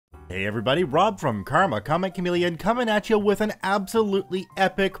Hey everybody, Rob from Karma Comic Chameleon coming at you with an absolutely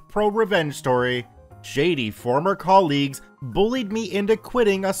epic pro-revenge story. Shady former colleagues bullied me into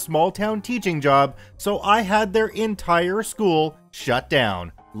quitting a small-town teaching job, so I had their entire school shut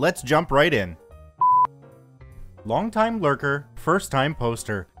down. Let's jump right in. Long-time lurker, first-time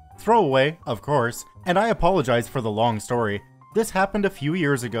poster. Throwaway, of course, and I apologize for the long story. This happened a few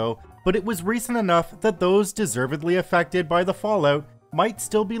years ago, but it was recent enough that those deservedly affected by the fallout might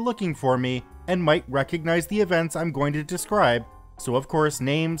still be looking for me and might recognize the events I'm going to describe, so of course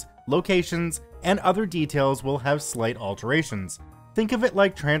names, locations, and other details will have slight alterations. Think of it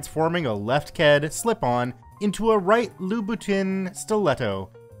like transforming a left Ked slip-on into a right Louboutin stiletto.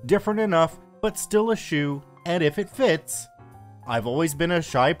 Different enough, but still a shoe, and if it fits. I've always been a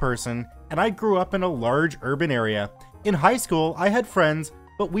shy person, and I grew up in a large urban area. In high school, I had friends,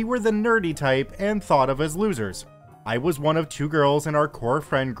 but we were the nerdy type and thought of as losers. I was one of 2 girls in our core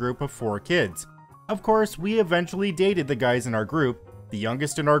friend group of 4 kids. Of course, we eventually dated the guys in our group. The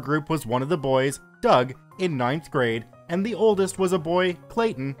youngest in our group was one of the boys, Doug, in 9th grade, and the oldest was a boy,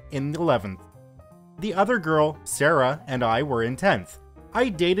 Clayton, in 11th. The other girl, Sarah, and I were in 10th. I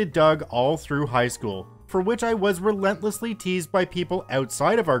dated Doug all through high school, for which I was relentlessly teased by people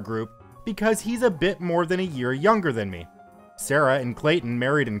outside of our group because he's a bit more than a year younger than me. Sarah and Clayton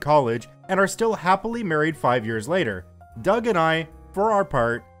married in college and are still happily married 5 years later. Doug and I, for our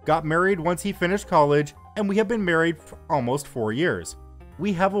part, got married once he finished college, and we have been married for almost 4 years.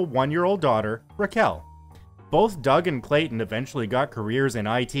 We have a 1-year-old daughter, Raquel. Both Doug and Clayton eventually got careers in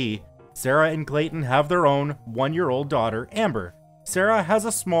IT. Sarah and Clayton have their own 1-year-old daughter, Amber. Sarah has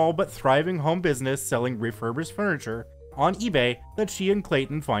a small but thriving home business selling refurbished furniture on eBay that she and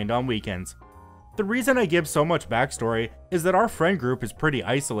Clayton find on weekends. The reason I give so much backstory is that our friend group is pretty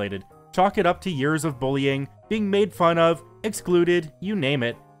isolated. Chalk it up to years of bullying, being made fun of, excluded, you name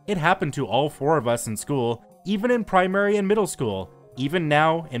it. It happened to all 4 of us in school, even in primary and middle school. Even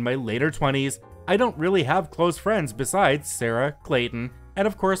now, in my later 20s, I don't really have close friends besides Sarah, Clayton, and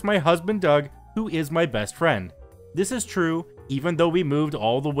of course my husband Doug, who is my best friend. This is true, even though we moved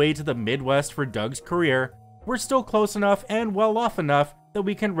all the way to the Midwest for Doug's career, we're still close enough and well off enough that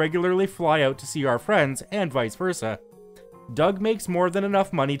we can regularly fly out to see our friends and vice versa. Doug makes more than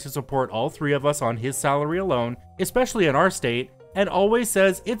enough money to support all 3 of us on his salary alone, especially in our state, and always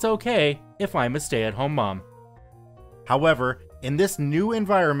says it's okay if I'm a stay-at-home mom. However, in this new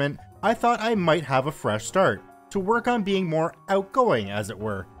environment, I thought I might have a fresh start, to work on being more outgoing, as it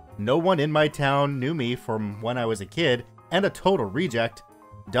were. No one in my town knew me from when I was a kid, and a total reject.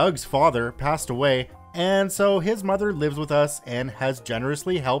 Doug's father passed away, and so his mother lives with us and has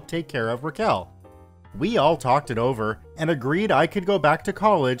generously helped take care of Raquel. We all talked it over and agreed I could go back to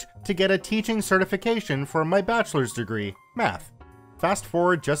college to get a teaching certification for my bachelor's degree, math. Fast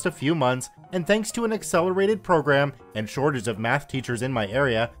forward just a few months, and thanks to an accelerated program and shortage of math teachers in my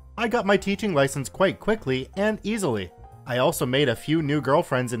area, I got my teaching license quite quickly and easily. I also made a few new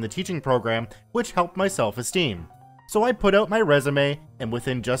girlfriends in the teaching program, which helped my self-esteem. So I put out my resume, and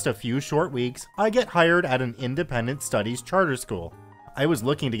within just a few short weeks, I get hired at an independent studies charter school. I was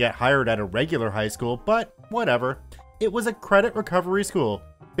looking to get hired at a regular high school, but whatever. It was a credit recovery school.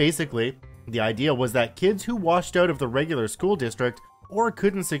 Basically, the idea was that kids who washed out of the regular school district or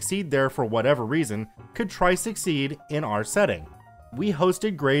couldn't succeed there for whatever reason could try succeed in our setting. We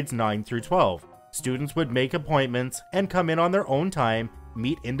hosted grades 9 through 12. Students would make appointments and come in on their own time,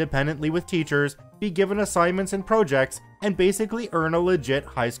 meet independently with teachers, be given assignments and projects, and basically earn a legit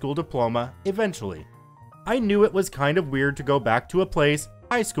high school diploma eventually. I knew it was kind of weird to go back to a place,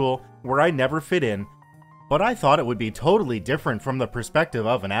 high school, where I never fit in, but I thought it would be totally different from the perspective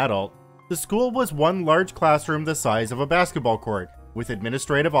of an adult. The school was one large classroom the size of a basketball court, with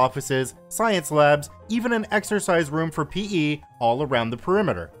administrative offices, science labs, even an exercise room for PE all around the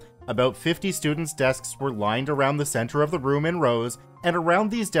perimeter. About 50 students' desks were lined around the center of the room in rows, and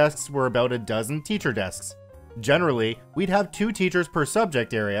around these desks were about a dozen teacher desks. Generally, we'd have 2 teachers per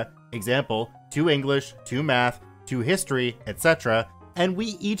subject area, example, 2 English, 2 math, 2 history, etc., and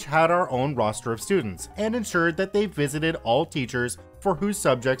we each had our own roster of students, and ensured that they visited all teachers for whose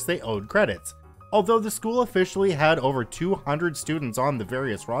subjects they owed credits. Although the school officially had over 200 students on the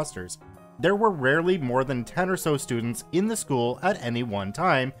various rosters, there were rarely more than 10 or so students in the school at any one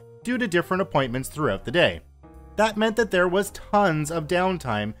time, due to different appointments throughout the day. That meant that there was tons of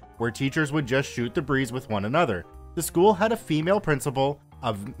downtime where teachers would just shoot the breeze with one another. The school had a female principal,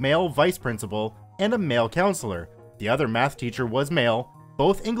 a male vice principal, and a male counselor. The other math teacher was male,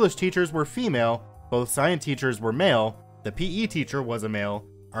 both English teachers were female, both science teachers were male, the PE teacher was a male,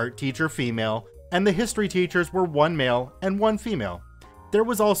 art teacher female, and the history teachers were 1 male and 1 female. There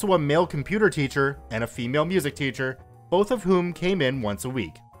was also a male computer teacher and a female music teacher, both of whom came in once a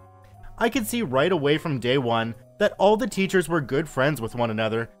week. I could see right away from day one that all the teachers were good friends with one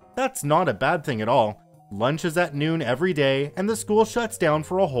another. That's not a bad thing at all. Lunch is at noon every day and the school shuts down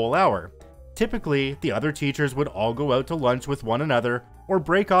for a whole hour. Typically, the other teachers would all go out to lunch with one another or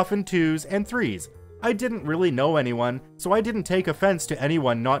break off in 2s and 3s. I didn't really know anyone, so I didn't take offense to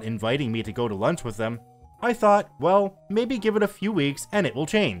anyone not inviting me to go to lunch with them. I thought, well, maybe give it a few weeks and it will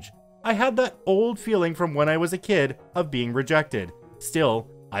change. I had that old feeling from when I was a kid of being rejected. Still,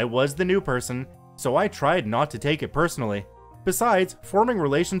 I was the new person, so I tried not to take it personally. Besides, forming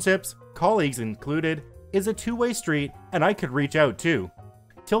relationships, colleagues included, is a two-way street and I could reach out too.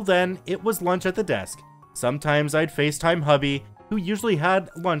 Till then, it was lunch at the desk. Sometimes I'd FaceTime hubby, who usually had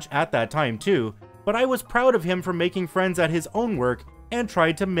lunch at that time too, but I was proud of him for making friends at his own work and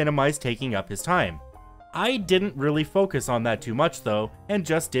tried to minimize taking up his time. I didn't really focus on that too much though, and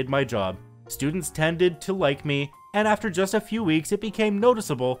just did my job. Students tended to like me, and after just a few weeks it became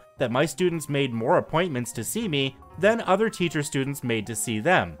noticeable that my students made more appointments to see me than other teacher students made to see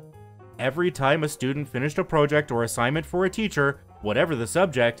them. Every time a student finished a project or assignment for a teacher, whatever the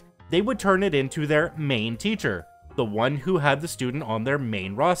subject, they would turn it into their main teacher, the one who had the student on their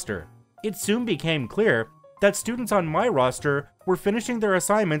main roster. It soon became clear that students on my roster were finishing their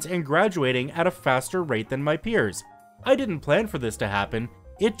assignments and graduating at a faster rate than my peers. I didn't plan for this to happen,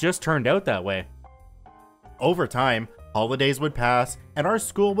 it just turned out that way. Over time, holidays would pass, and our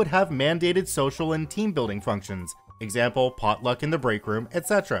school would have mandated social and team building functions, example, potluck in the break room,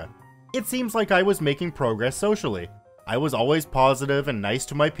 etc. It seems like I was making progress socially. I was always positive and nice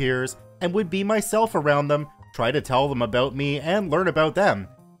to my peers, and would be myself around them, try to tell them about me and learn about them.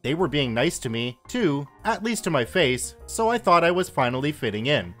 They were being nice to me, too, at least to my face, so I thought I was finally fitting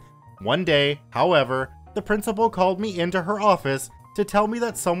in. One day, however, the principal called me into her office to tell me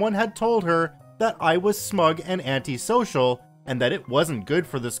that someone had told her that I was smug and antisocial, and that it wasn't good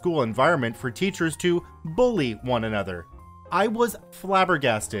for the school environment for teachers to bully one another. I was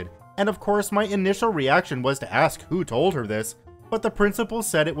flabbergasted, and of course my initial reaction was to ask who told her this, but the principal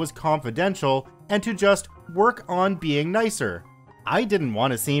said it was confidential and to just work on being nicer. I didn't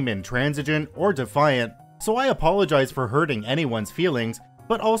want to seem intransigent or defiant, so I apologized for hurting anyone's feelings,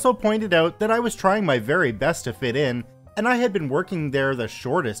 but also pointed out that I was trying my very best to fit in, and I had been working there the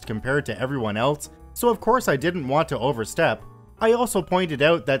shortest compared to everyone else, so of course I didn't want to overstep. I also pointed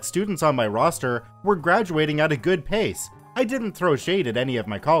out that students on my roster were graduating at a good pace. I didn't throw shade at any of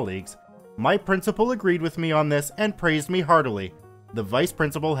my colleagues. My principal agreed with me on this and praised me heartily. The vice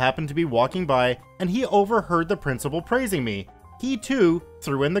principal happened to be walking by, and he overheard the principal praising me. He too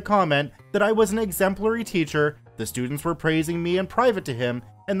threw in the comment that I was an exemplary teacher, the students were praising me in private to him,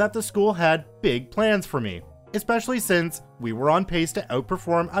 and that the school had big plans for me, especially since we were on pace to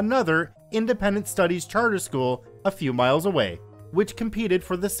outperform another independent studies charter school a few miles away, which competed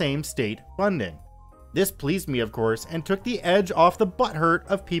for the same state funding. This pleased me, of course, and took the edge off the butthurt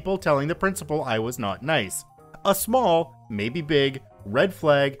of people telling the principal I was not nice. A small, maybe big, red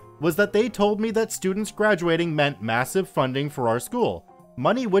flag was that they told me that students graduating meant massive funding for our school,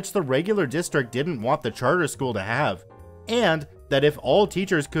 money which the regular district didn't want the charter school to have, and that if all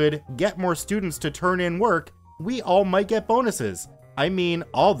teachers could get more students to turn in work, we all might get bonuses. I mean,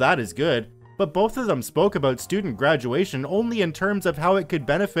 all that is good, but both of them spoke about student graduation only in terms of how it could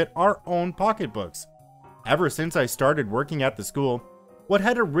benefit our own pocketbooks. Ever since I started working at the school, what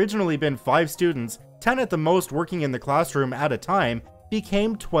had originally been 5 students, 10 at the most working in the classroom at a time,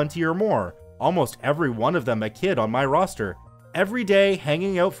 became 20 or more, almost every one of them a kid on my roster, every day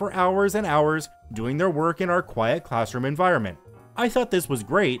hanging out for hours and hours doing their work in our quiet classroom environment. I thought this was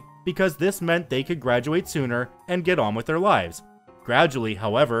great because this meant they could graduate sooner and get on with their lives. Gradually,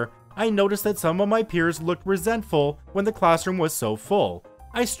 however, I noticed that some of my peers looked resentful when the classroom was so full.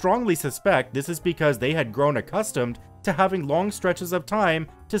 I strongly suspect this is because they had grown accustomed to having long stretches of time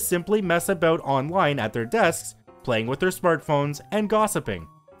to simply mess about online at their desks, playing with their smartphones, and gossiping.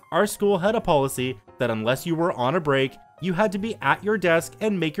 Our school had a policy that unless you were on a break, you had to be at your desk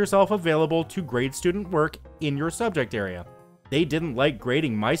and make yourself available to grade student work in your subject area. They didn't like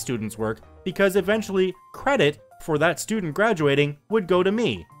grading my students' work because eventually credit for that student graduating would go to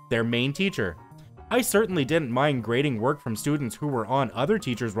me, their main teacher. I certainly didn't mind grading work from students who were on other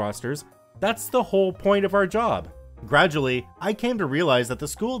teachers' rosters. That's the whole point of our job. Gradually, I came to realize that the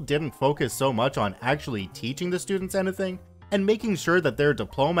school didn't focus so much on actually teaching the students anything and making sure that their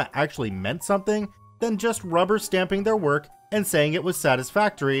diploma actually meant something than just rubber stamping their work and saying it was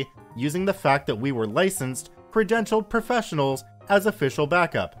satisfactory, using the fact that we were licensed, credentialed professionals as official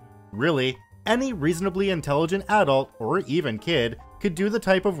backup. Really, any reasonably intelligent adult, or even kid, could do the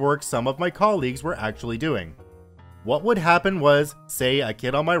type of work some of my colleagues were actually doing. What would happen was, say a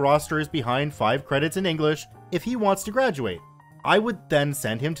kid on my roster is behind 5 credits in English if he wants to graduate. I would then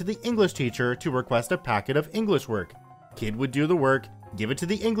send him to the English teacher to request a packet of English work. Kid would do the work, give it to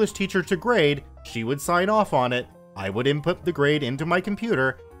the English teacher to grade, she would sign off on it, I would input the grade into my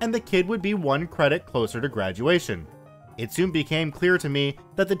computer, and the kid would be 1 credit closer to graduation. It soon became clear to me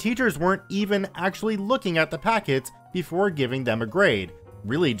that the teachers weren't even actually looking at the packets before giving them a grade,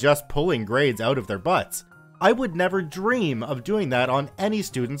 really just pulling grades out of their butts. I would never dream of doing that on any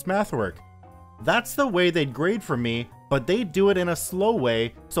student's math work. That's the way they'd grade for me, but they'd do it in a slow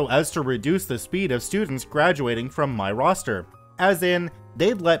way so as to reduce the speed of students graduating from my roster. As in,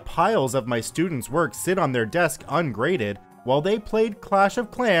 they'd let piles of my students' work sit on their desk ungraded while they played Clash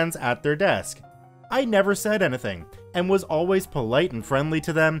of Clans at their desk. I never said anything, and was always polite and friendly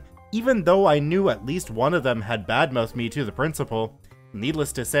to them, even though I knew at least one of them had badmouthed me to the principal.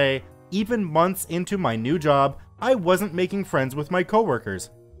 Needless to say, even months into my new job, I wasn't making friends with my coworkers.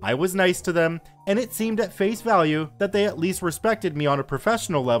 I was nice to them, and it seemed at face value that they at least respected me on a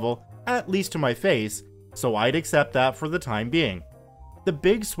professional level, at least to my face, so I'd accept that for the time being. The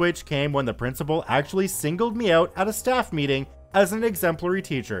big switch came when the principal actually singled me out at a staff meeting as an exemplary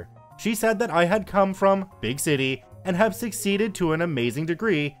teacher. She said that I had come from big city and have succeeded to an amazing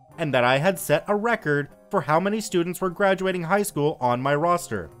degree, and that I had set a record for how many students were graduating high school on my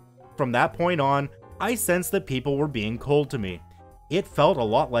roster. From that point on, I sensed that people were being cold to me. It felt a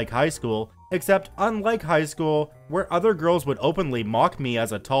lot like high school, except unlike high school, where other girls would openly mock me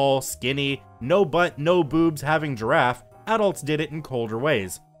as a tall, skinny, no butt, no boobs having giraffe, adults did it in colder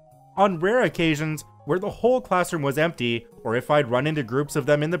ways. On rare occasions, where the whole classroom was empty, or if I'd run into groups of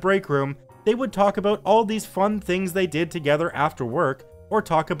them in the break room, they would talk about all these fun things they did together after work, or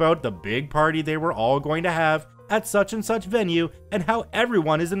talk about the big party they were all going to have at such and such venue and how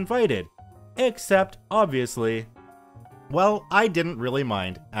everyone is invited. Except, obviously, well, I didn't really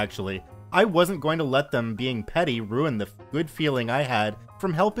mind, actually. I wasn't going to let them being petty ruin the good feeling I had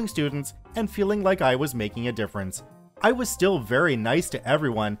from helping students and feeling like I was making a difference. I was still very nice to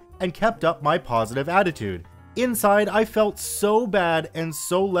everyone and kept up my positive attitude. Inside, I felt so bad and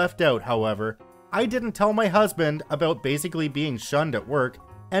so left out, however. I didn't tell my husband about basically being shunned at work,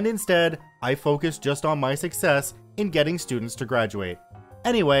 and instead, I focused just on my success in getting students to graduate.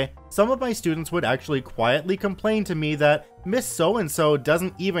 Anyway, some of my students would actually quietly complain to me that Miss So-and-so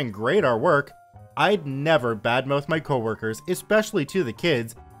doesn't even grade our work. I'd never badmouth my coworkers, especially to the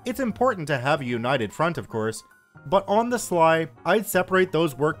kids. It's important to have a united front, of course. But on the sly, I'd separate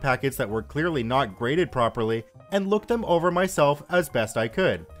those work packets that were clearly not graded properly and look them over myself as best I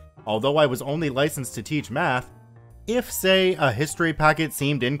could. Although I was only licensed to teach math, if, say, a history packet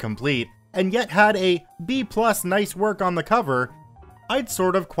seemed incomplete and yet had a B+ nice work on the cover, I'd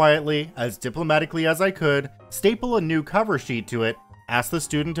sort of quietly, as diplomatically as I could, staple a new cover sheet to it, ask the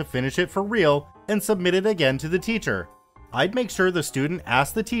student to finish it for real, and submit it again to the teacher. I'd make sure the student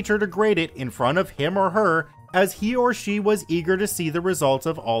asked the teacher to grade it in front of him or her, as he or she was eager to see the results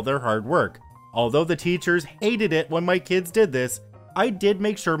of all their hard work. Although the teachers hated it when my kids did this, I did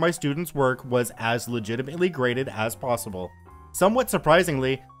make sure my students' work was as legitimately graded as possible. Somewhat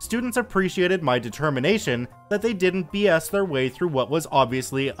surprisingly, students appreciated my determination that they didn't BS their way through what was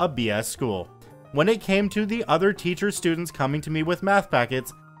obviously a BS school. When it came to the other teacher students coming to me with math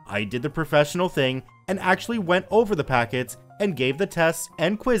packets, I did the professional thing and actually went over the packets and gave the tests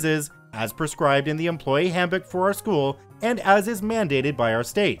and quizzes as prescribed in the employee handbook for our school and as is mandated by our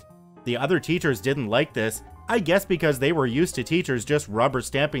state. The other teachers didn't like this, I guess because they were used to teachers just rubber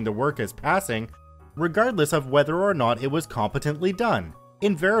stamping the work as passing, regardless of whether or not it was competently done.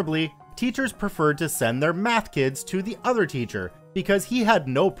 Invariably, teachers preferred to send their math kids to the other teacher because he had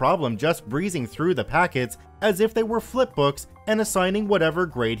no problem just breezing through the packets as if they were flip books and assigning whatever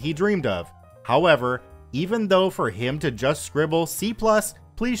grade he dreamed of. However, even though for him to just scribble C+,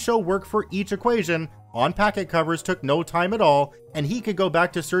 please show work for each equation, on packet covers took no time at all, and he could go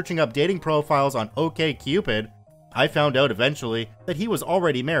back to searching up dating profiles on OkCupid. I found out eventually that he was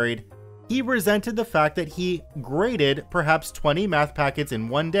already married. He resented the fact that he graded perhaps 20 math packets in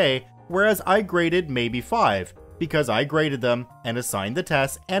one day, whereas I graded maybe 5, because I graded them and assigned the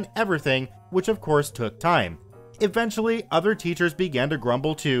tests and everything, which of course took time. Eventually, other teachers began to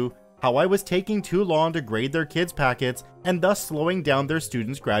grumble too, how I was taking too long to grade their kids' packets and thus slowing down their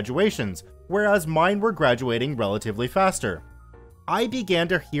students' graduations, whereas mine were graduating relatively faster. I began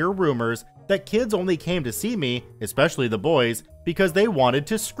to hear rumors that kids only came to see me, especially the boys, because they wanted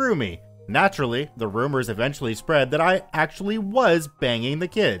to screw me. Naturally, the rumors eventually spread that I actually was banging the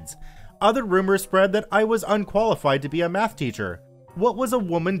kids. Other rumors spread that I was unqualified to be a math teacher. What was a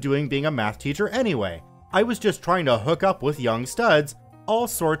woman doing being a math teacher anyway? I was just trying to hook up with young studs, all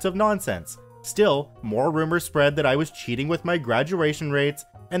sorts of nonsense. Still, more rumors spread that I was cheating with my graduation rates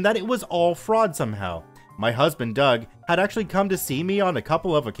and that it was all fraud somehow. My husband Doug had actually come to see me on a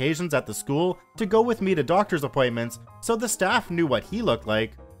couple of occasions at the school to go with me to doctor's appointments, so the staff knew what he looked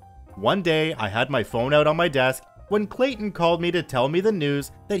like. One day, I had my phone out on my desk when Clayton called me to tell me the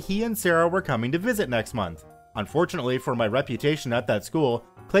news that he and Sarah were coming to visit next month. Unfortunately for my reputation at that school,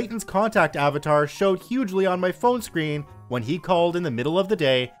 Clayton's contact avatar showed hugely on my phone screen when he called in the middle of the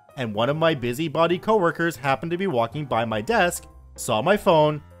day, and one of my busybody coworkers happened to be walking by my desk, saw my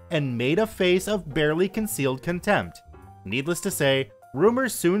phone, and made a face of barely concealed contempt. Needless to say,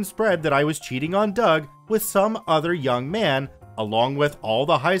 rumors soon spread that I was cheating on Doug with some other young man, along with all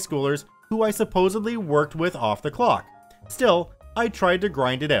the high schoolers who I supposedly worked with off the clock. Still, I tried to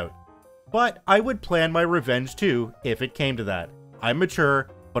grind it out. But I would plan my revenge too, if it came to that. I'm mature,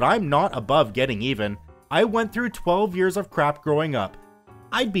 but I'm not above getting even. I went through 12 years of crap growing up.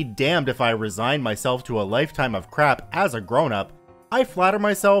 I'd be damned if I resigned myself to a lifetime of crap as a grown-up. I flatter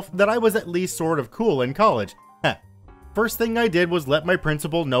myself that I was at least sort of cool in college. Heh. First thing I did was let my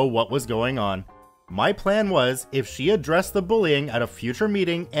principal know what was going on. My plan was, if she addressed the bullying at a future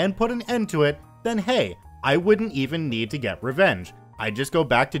meeting and put an end to it, then hey, I wouldn't even need to get revenge. I'd just go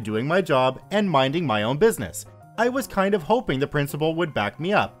back to doing my job and minding my own business. I was kind of hoping the principal would back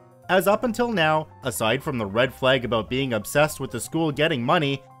me up, as up until now, aside from the red flag about being obsessed with the school getting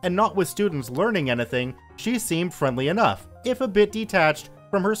money and not with students learning anything, she seemed friendly enough, if a bit detached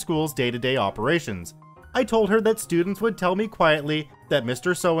from her school's day-to-day operations. I told her that students would tell me quietly that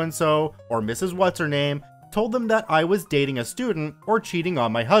Mr. So-and-so or Mrs. What's-Her-Name told them that I was dating a student or cheating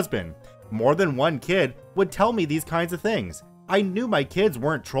on my husband. More than one kid would tell me these kinds of things. I knew my kids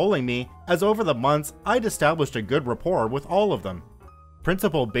weren't trolling me, as over the months I'd established a good rapport with all of them.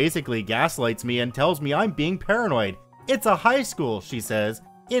 Principal basically gaslights me and tells me I'm being paranoid. It's a high school, she says.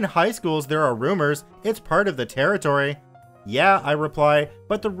 In high schools there are rumors, it's part of the territory. Yeah, I reply,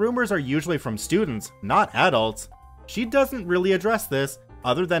 but the rumors are usually from students, not adults. She doesn't really address this,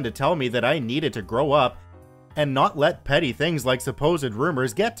 other than to tell me that I needed to grow up and not let petty things like supposed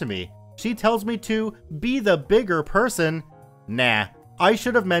rumors get to me. She tells me to be the bigger person. Nah, I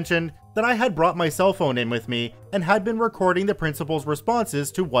should have mentioned that I had brought my cell phone in with me and had been recording the principal's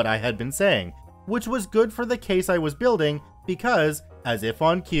responses to what I had been saying, which was good for the case I was building because, as if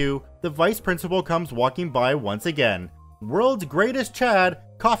on cue, the vice principal comes walking by once again. World's greatest Chad,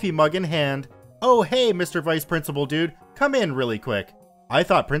 coffee mug in hand. Oh hey, Mr. Vice Principal dude, come in really quick. I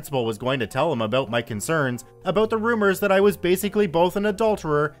thought principal was going to tell him about my concerns, about the rumors that I was basically both an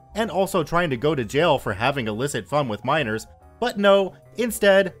adulterer and also trying to go to jail for having illicit fun with minors. But no,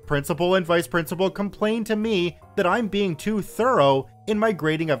 instead, principal and vice principal complained to me that I'm being too thorough in my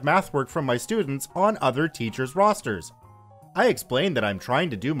grading of math work from my students on other teachers' rosters. I explained that I'm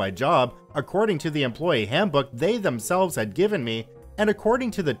trying to do my job according to the employee handbook they themselves had given me, and according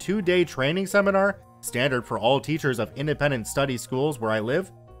to the 2-day training seminar, standard for all teachers of independent study schools where I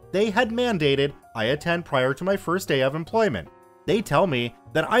live, they had mandated I attend prior to my first day of employment. They tell me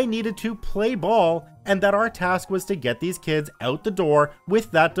that I needed to play ball and that our task was to get these kids out the door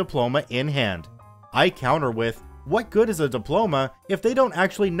with that diploma in hand. I counter with, what good is a diploma if they don't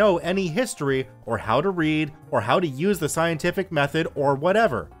actually know any history or how to read or how to use the scientific method or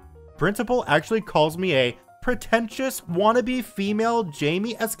whatever? Principal actually calls me a pretentious wannabe female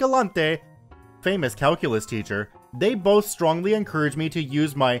Jamie Escalante, famous calculus teacher. They both strongly encourage me to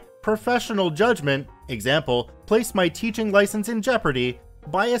use my professional judgment, example, place my teaching license in jeopardy,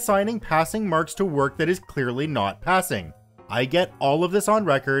 by assigning passing marks to work that is clearly not passing. I get all of this on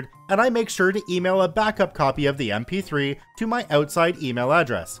record, and I make sure to email a backup copy of the MP3 to my outside email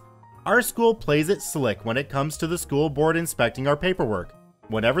address. Our school plays it slick when it comes to the school board inspecting our paperwork.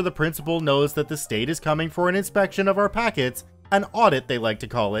 Whenever the principal knows that the state is coming for an inspection of our packets, an audit they like to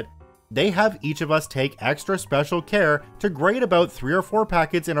call it, they have each of us take extra special care to grade about 3 or 4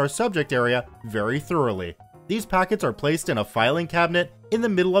 packets in our subject area very thoroughly. These packets are placed in a filing cabinet in the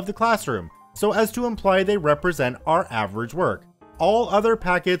middle of the classroom, so as to imply they represent our average work. All other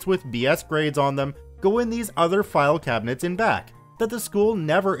packets with BS grades on them go in these other file cabinets in back, that the school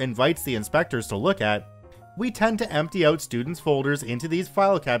never invites the inspectors to look at. We tend to empty out students' folders into these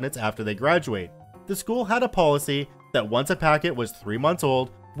file cabinets after they graduate. The school had a policy that once a packet was 3 months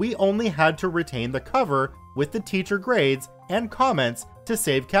old, we only had to retain the cover with the teacher grades and comments to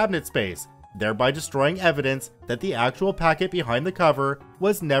save cabinet space, thereby destroying evidence that the actual packet behind the cover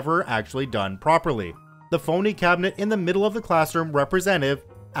was never actually done properly. The phony cabinet in the middle of the classroom represented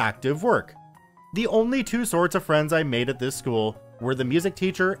active work. The only 2 sorts of friends I made at this school were the music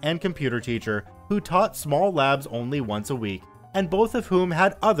teacher and computer teacher who taught small labs only once a week, and both of whom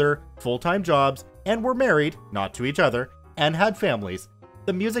had other full-time jobs and were married, not to each other, and had families.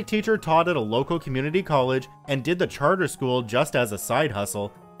 The music teacher taught at a local community college and did the charter school just as a side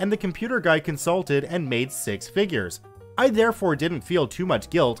hustle, and the computer guy consulted and made 6 figures. I therefore didn't feel too much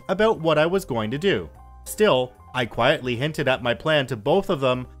guilt about what I was going to do. Still, I quietly hinted at my plan to both of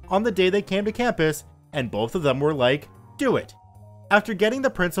them on the day they came to campus, and both of them were like, do it. After getting the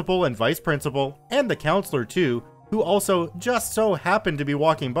principal and vice principal, and the counselor too, who also just so happened to be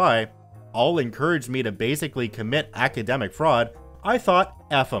walking by, all encouraged me to basically commit academic fraud, I thought,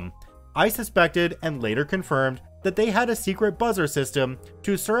 F 'em. I suspected and later confirmed that they had a secret buzzer system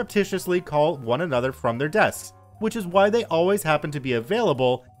to surreptitiously call one another from their desks, which is why they always happen to be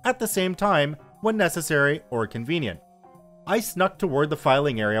available at the same time when necessary or convenient. I snuck toward the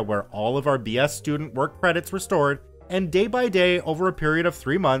filing area where all of our BS student work credits were stored, and day by day over a period of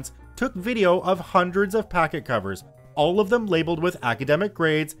 3 months took video of hundreds of packet covers, all of them labeled with academic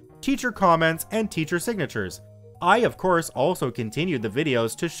grades, teacher comments, and teacher signatures. I of course also continued the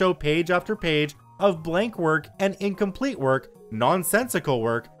videos to show page after page of blank work and incomplete work, nonsensical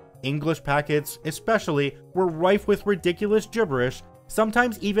work. English packets especially were rife with ridiculous gibberish,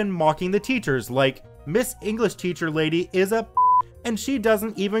 sometimes even mocking the teachers like, "Miss English teacher lady is a and she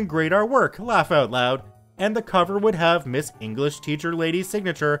doesn't even grade our work, laugh out loud." And the cover would have Miss English teacher lady's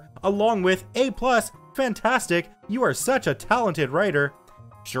signature along with "A+, fantastic, you are such a talented writer."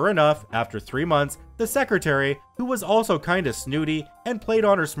 Sure enough, after 3 months, the secretary, who was also kinda snooty and played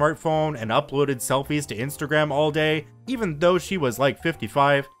on her smartphone and uploaded selfies to Instagram all day, even though she was like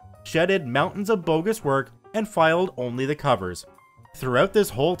 55, shedded mountains of bogus work and filed only the covers. Throughout this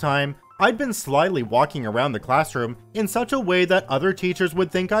whole time, I'd been slyly walking around the classroom in such a way that other teachers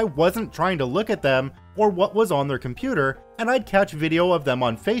would think I wasn't trying to look at them or what was on their computer, and I'd catch video of them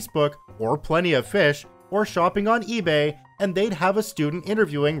on Facebook or Plenty of Fish or shopping on eBay, and they'd have a student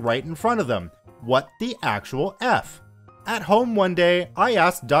interviewing right in front of them. What the actual F? At home one day, I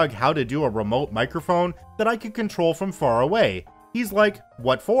asked Doug how to do a remote microphone that I could control from far away. He's like,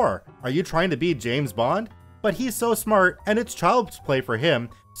 "What for? Are you trying to be James Bond?" But he's so smart and it's child's play for him,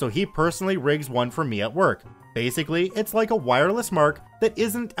 so he personally rigs one for me at work. Basically, it's like a wireless mark that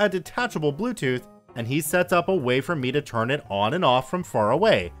isn't a detachable Bluetooth, and he sets up a way for me to turn it on and off from far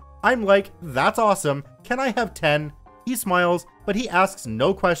away. I'm like, "That's awesome, can I have 10? He smiles, but he asks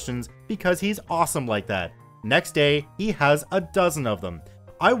no questions because he's awesome like that. Next day, he has a dozen of them.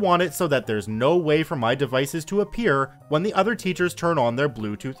 I want it so that there's no way for my devices to appear when the other teachers turn on their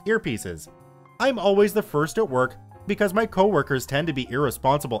Bluetooth earpieces. I'm always the first at work because my coworkers tend to be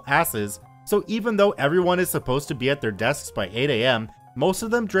irresponsible asses, so even though everyone is supposed to be at their desks by 8 AM, most of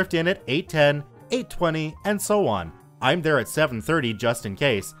them drift in at 8:10, 8:20, and so on. I'm there at 7:30 just in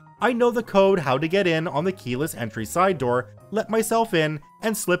case. I know the code how to get in on the keyless entry side door, let myself in,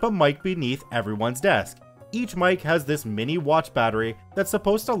 and slip a mic beneath everyone's desk. Each mic has this mini watch battery that's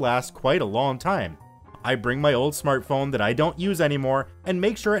supposed to last quite a long time. I bring my old smartphone that I don't use anymore and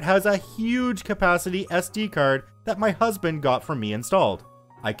make sure it has a huge capacity SD card that my husband got for me installed.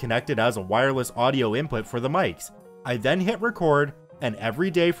 I connect it as a wireless audio input for the mics. I then hit record, and every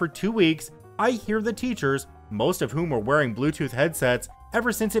day for 2 weeks, I hear the teachers, most of whom were wearing Bluetooth headsets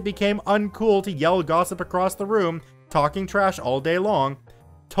ever since it became uncool to yell gossip across the room, talking trash all day long,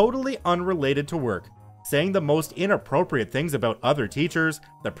 totally unrelated to work, saying the most inappropriate things about other teachers,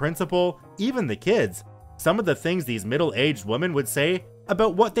 the principal, even the kids. Some of the things these middle-aged women would say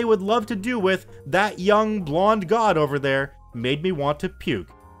about what they would love to do with that young blonde god over there made me want to puke.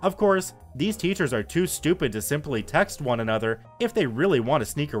 Of course, these teachers are too stupid to simply text one another if they really want to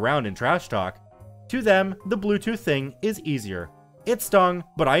sneak around and trash talk. To them, the Bluetooth thing is easier. It stung,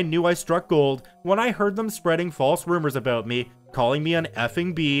 but I knew I struck gold when I heard them spreading false rumors about me, calling me an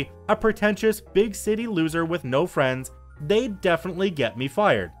effing B, a pretentious big city loser with no friends. They'd definitely get me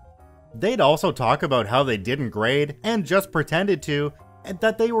fired. They'd also talk about how they didn't grade and just pretended to, and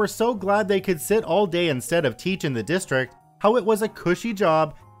that they were so glad they could sit all day instead of teach in the district, how it was a cushy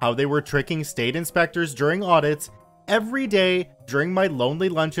job, how they were tricking state inspectors during audits. Every day, during my lonely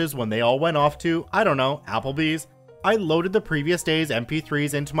lunches when they all went off to, I don't know, Applebee's, I loaded the previous day's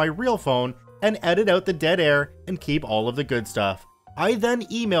MP3s into my real phone and edit out the dead air and keep all of the good stuff. I then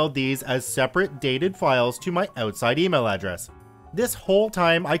emailed these as separate dated files to my outside email address. This whole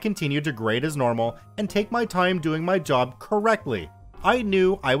time I continued to grade as normal and take my time doing my job correctly. I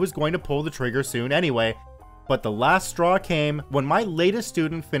knew I was going to pull the trigger soon anyway, but the last straw came when my latest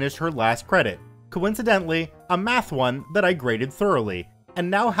student finished her last credit. Coincidentally, a math one that I graded thoroughly, and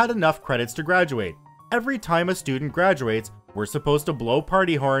now had enough credits to graduate. Every time a student graduates, We're supposed to blow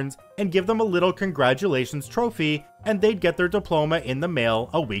party horns and give them a little congratulations trophy, and they'd get their diploma in the mail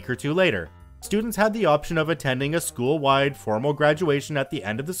a week or two later. Students had the option of attending a school-wide formal graduation at the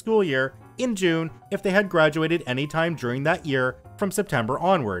end of the school year in June if they had graduated anytime during that year from September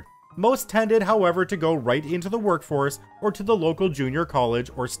onward. Most tended, however, to go right into the workforce or to the local junior college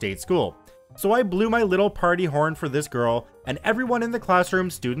or state school. So I blew my little party horn for this girl, and everyone in the classroom,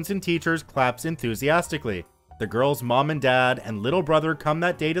 students and teachers, claps enthusiastically. The girl's mom and dad and little brother come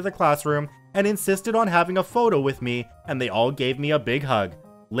that day to the classroom and insisted on having a photo with me, and they all gave me a big hug.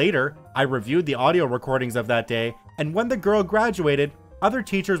 Later, I reviewed the audio recordings of that day, and when the girl graduated, other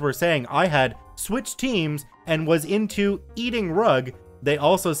teachers were saying I had switched teams and was into eating rug. They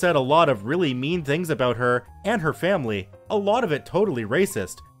also said a lot of really mean things about her and her family, a lot of it totally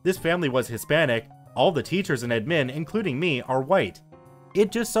racist. This family was Hispanic. All the teachers and admin, including me, are white.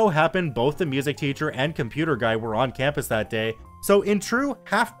 It just so happened both the music teacher and computer guy were on campus that day, so in true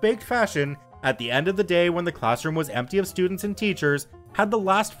half-baked fashion, at the end of the day when the classroom was empty of students and teachers, had the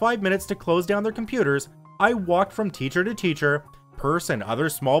last 5 minutes to close down their computers, I walked from teacher to teacher, purse and other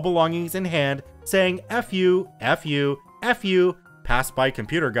small belongings in hand, saying F you, F you, F you, pass by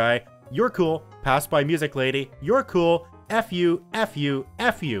computer guy, you're cool, pass by music lady, you're cool, F you, F you,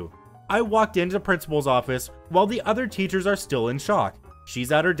 F you. I walked into the principal's office while the other teachers are still in shock.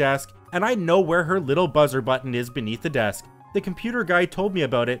 She's at her desk, and I know where her little buzzer button is beneath the desk. The computer guy told me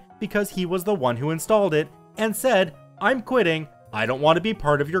about it because he was the one who installed it, and said, I'm quitting, I don't want to be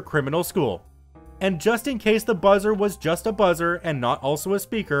part of your criminal school. And just in case the buzzer was just a buzzer and not also a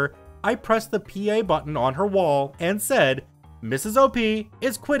speaker, I pressed the PA button on her wall and said, Mrs. OP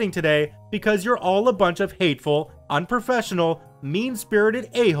is quitting today because you're all a bunch of hateful, unprofessional, mean-spirited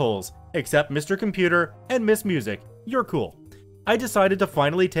a-holes, except Mr. Computer and Miss Music. You're cool. I decided to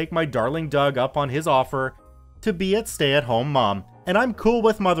finally take my darling Doug up on his offer to be at stay-at-home mom, and I'm cool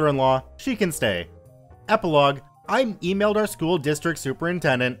with mother-in-law, she can stay. Epilogue, I emailed our school district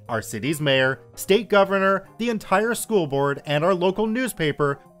superintendent, our city's mayor, state governor, the entire school board, and our local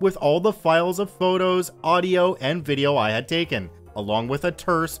newspaper with all the files of photos, audio, and video I had taken, along with a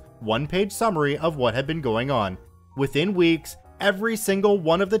terse, one-page summary of what had been going on. Within weeks, every single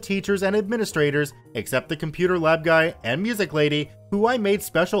one of the teachers and administrators, except the computer lab guy and music lady, who I made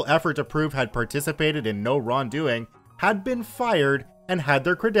special effort to prove had participated in no wrongdoing, had been fired and had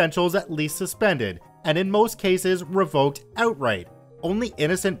their credentials at least suspended, and in most cases revoked outright. Only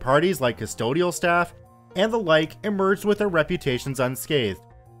innocent parties like custodial staff and the like emerged with their reputations unscathed.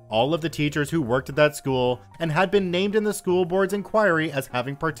 All of the teachers who worked at that school and had been named in the school board's inquiry as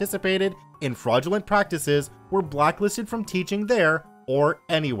having participated in fraudulent practices were blacklisted from teaching there or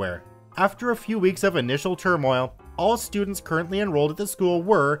anywhere. After a few weeks of initial turmoil, all students currently enrolled at the school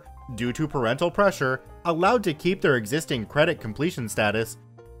were, due to parental pressure, allowed to keep their existing credit completion status.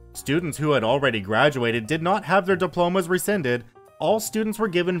 Students who had already graduated did not have their diplomas rescinded. All students were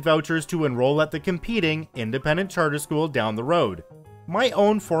given vouchers to enroll at the competing independent charter school down the road. My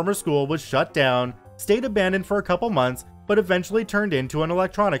own former school was shut down, stayed abandoned for a couple months, but eventually turned into an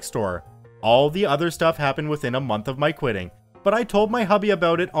electronics store. All the other stuff happened within a month of my quitting, but I told my hubby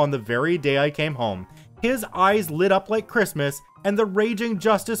about it on the very day I came home. His eyes lit up like Christmas, and the raging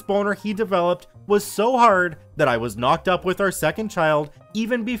justice boner he developed was so hard that I was knocked up with our second child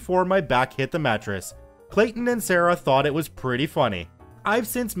even before my back hit the mattress. Clayton and Sarah thought it was pretty funny. I've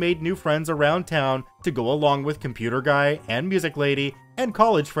since made new friends around town to go along with computer guy and music lady and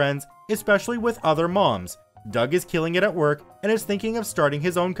college friends, especially with other moms. Doug is killing it at work and is thinking of starting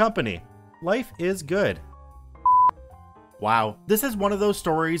his own company. Life is good. Wow, this is one of those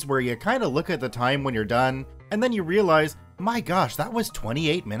stories where you kind of look at the time when you're done, and then you realize, my gosh, that was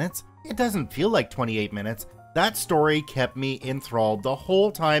 28 minutes? It doesn't feel like 28 minutes. That story kept me enthralled the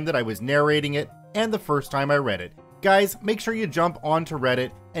whole time that I was narrating it and the first time I read it. Guys, make sure you jump onto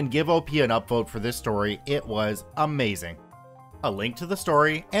Reddit and give OP an upvote for this story. It was amazing. A link to the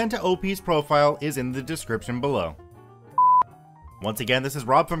story and to OP's profile is in the description below. Once again, this is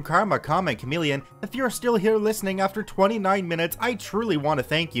Rob from Karma Comment Chameleon. If you're still here listening after 29 minutes, I truly want to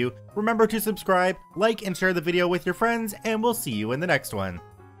thank you. Remember to subscribe, like, and share the video with your friends, and we'll see you in the next one.